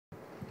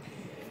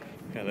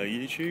Hello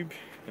YouTube,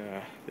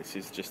 this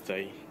is just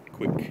a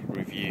quick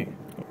review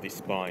of the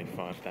Spy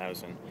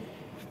 5000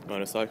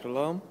 motorcycle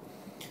alarm.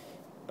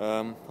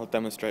 I'll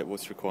demonstrate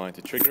what's required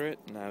to trigger it.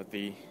 Now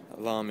the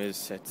alarm is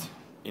set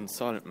in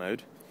silent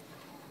mode,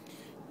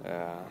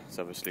 so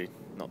obviously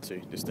not to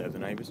disturb the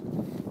neighbours.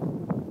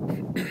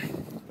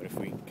 But if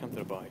we come to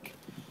the bike,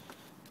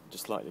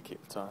 just slightly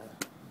kick the tyre.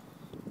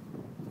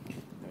 There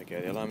we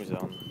go, the alarm is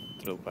on,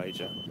 the little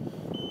pager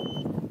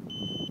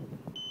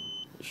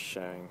is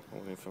showing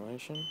all the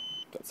information.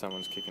 That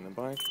someone's kicking the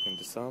bike, you can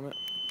disarm it.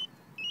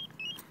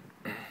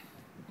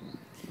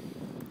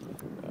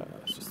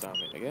 Let's just arm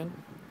it again.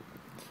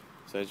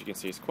 So as you can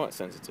see, it's quite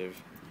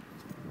sensitive.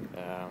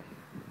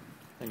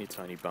 Any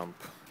tiny bump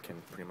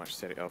can pretty much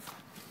set it off.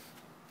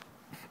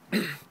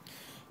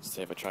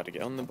 So if I try to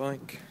get on the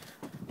bike,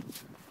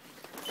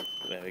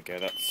 there we go,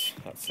 that's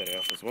set it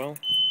off as well.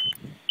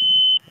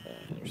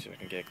 Let me see if I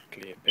can get a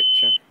clear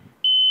picture.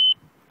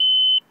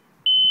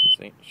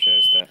 See, it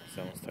shows that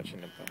someone's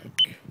touching the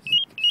bike.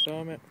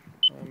 Disarm it,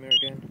 arm it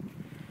again.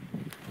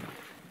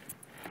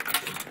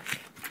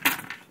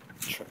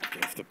 Try to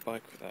get off the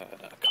bike without,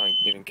 I can't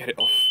even get it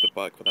off the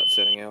bike without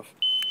setting it off.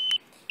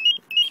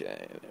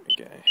 Okay, there we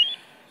go.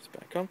 It's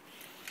back on.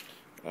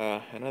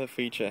 Another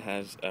feature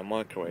has a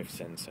microwave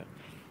sensor.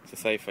 So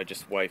say if I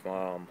just wave my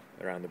arm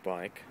around the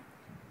bike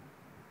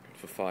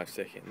for 5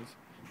 seconds,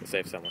 let's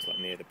say if someone's like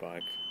near the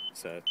bike,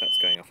 so that's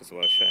going off as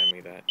well, showing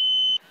me that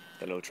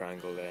the little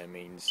triangle there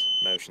means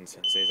motion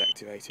sensor is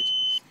activated.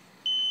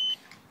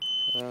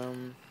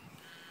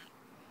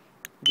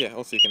 Yeah,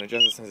 also you can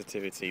adjust the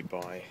sensitivity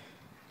by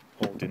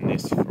holding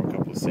this for a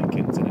couple of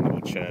seconds and then it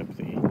will chirp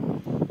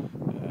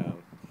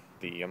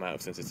the amount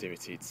of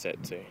sensitivity it's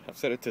set to. I've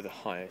set it to the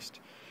highest,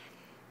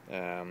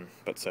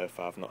 but so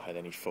far I've not had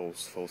any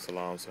false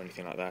alarms or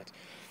anything like that.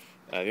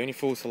 The only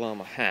false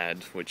alarm I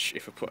had, which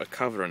if I put a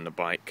cover on the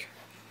bike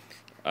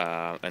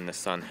and the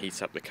sun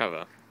heats up the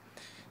cover,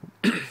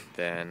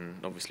 then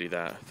obviously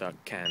that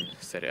can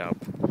set it up.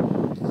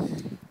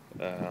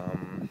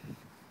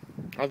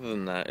 Other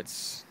than that,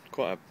 it's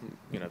quite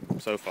a,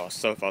 so far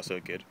so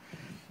good.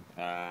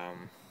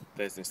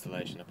 There's the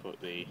installation. I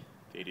put the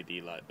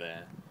LED light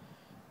there,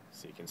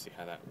 so you can see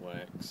how that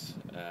works.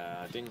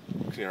 I didn't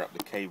clear up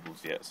the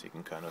cables yet, so you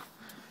can kind of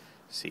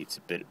see it's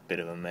a bit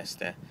of a mess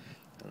there.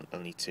 I'll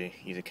need to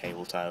use a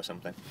cable tie or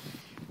something.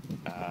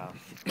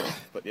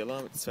 But the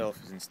alarm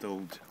itself is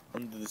installed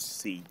under the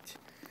seat,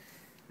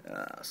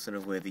 sort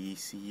of where the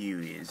ECU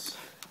is.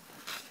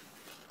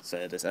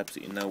 So there's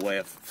absolutely no way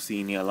of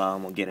seeing the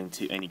alarm or getting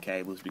to any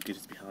cables because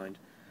it's behind.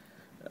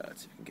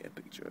 Let's see if we can get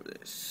a picture of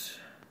this.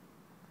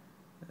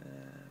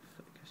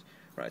 Focus.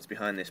 Right, it's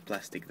behind this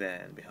plastic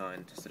there, and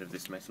behind sort of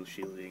this metal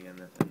shielding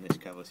and this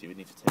cover. So you would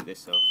need to take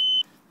this off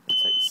and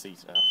take the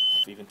seat off.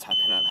 Even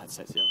tapping out that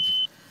sets it off.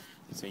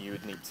 So you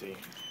would need to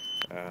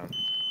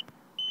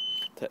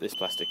take this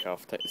plastic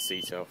off, take the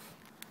seat off,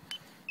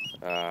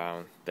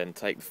 then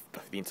take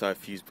the entire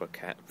fuse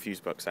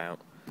box out.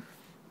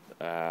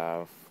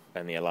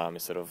 And the alarm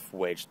is sort of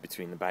wedged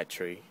between the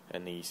battery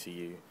and the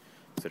ECU,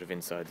 sort of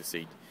inside the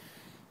seat.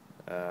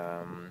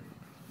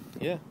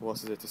 Yeah, what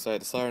is there to say?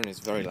 The siren is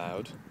very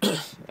loud.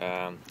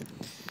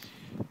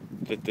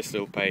 This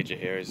little pager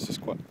here is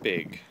just quite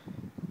big,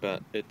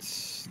 but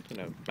it's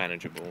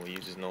manageable. It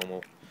uses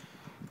normal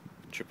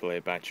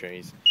AAA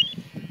batteries.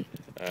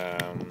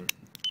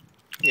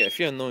 Yeah, a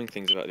few annoying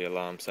things about the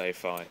alarm. Say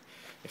if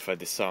I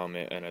disarm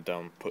it and I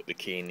don't put the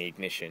key in the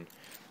ignition,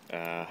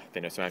 then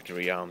it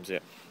automatically rearms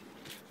it.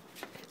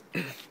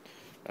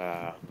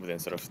 Within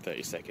sort of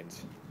 30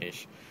 seconds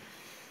ish.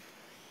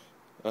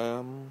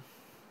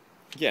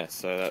 Yeah,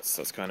 so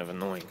that's kind of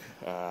annoying.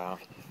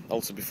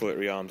 Also, before it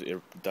rearms,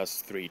 it does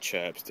 3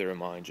 chirps to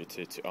remind you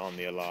to arm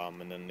the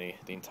alarm, and then the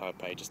entire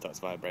page starts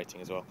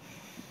vibrating as well.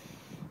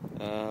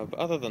 But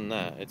other than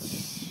that,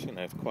 it's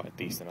quite a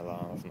decent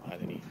alarm. I've not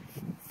had any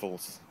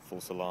false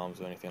alarms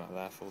or anything like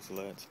that, false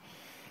alerts.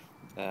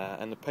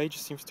 And the page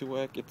seems to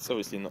work. It's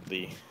obviously not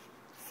the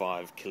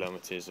 5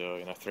 kilometers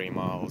or 3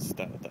 miles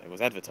that it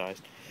was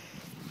advertised.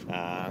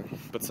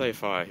 But say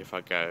if I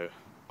go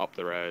up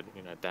the road,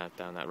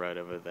 down that road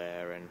over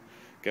there, and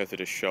go to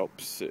the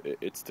shops,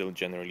 it still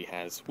generally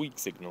has weak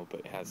signal,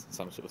 but it has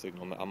some sort of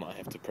signal. I might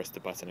have to press the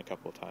button a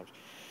couple of times.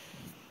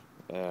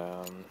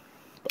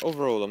 But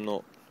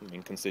overall,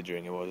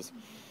 considering it was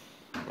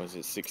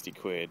it 60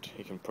 quid,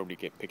 you can probably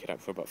pick it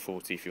up for about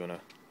 40 if you want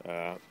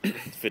to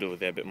fiddle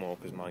with it a bit more,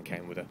 because mine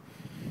came with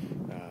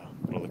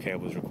all the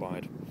cables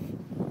required.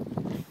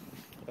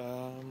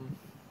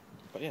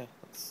 But yeah,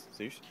 that's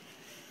Zeus.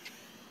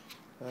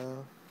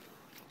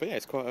 But yeah,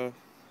 it's quite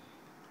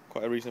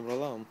a reasonable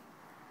alarm.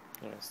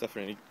 It's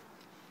definitely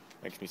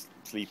makes me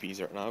sleep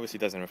easier at night. Obviously,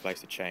 it doesn't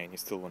replace the chain. You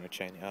still want to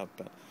chain it up,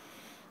 but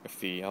if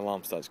the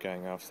alarm starts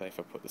going off, say if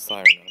I put the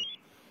siren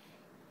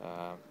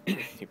on,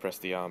 you press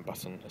the arm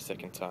button a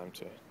second time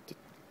to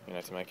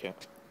make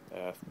it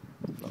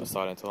not a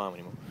silent alarm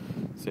anymore.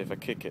 So if I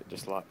kick it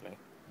just lightly,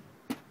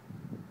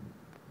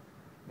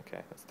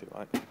 okay, that's too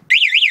light. So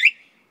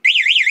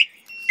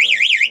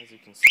as you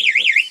can see,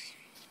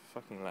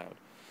 that's fucking loud.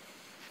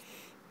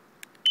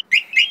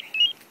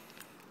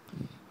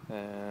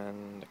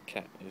 And the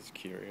cat is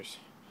curious.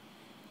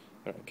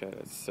 Right, okay,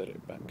 let's set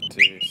it back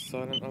to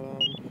silent alarm.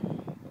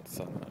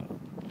 Silent alarm.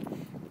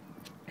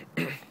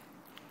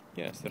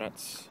 Yeah, so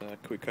that's a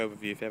quick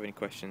overview. If you have any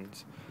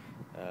questions,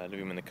 leave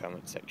them in the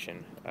comment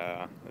section.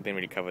 I didn't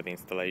really cover the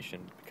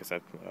installation because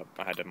I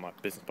had my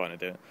business partner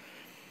do it.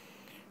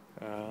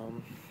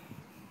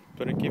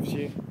 But it gives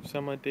you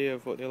some idea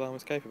of what the alarm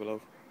is capable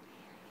of.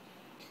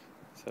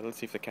 So let's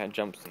see if the cat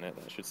jumps on it.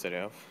 That should set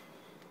it off.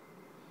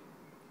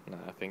 No,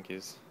 I think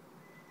he's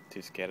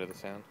too scared of the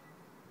sound.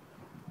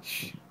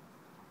 Shh.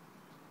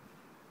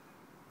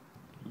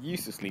 He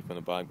used to sleep on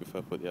the bike before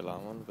I put the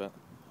alarm on, but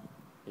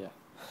yeah.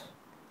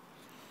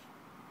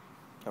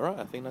 Alright,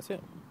 I think that's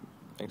it.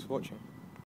 Thanks for watching.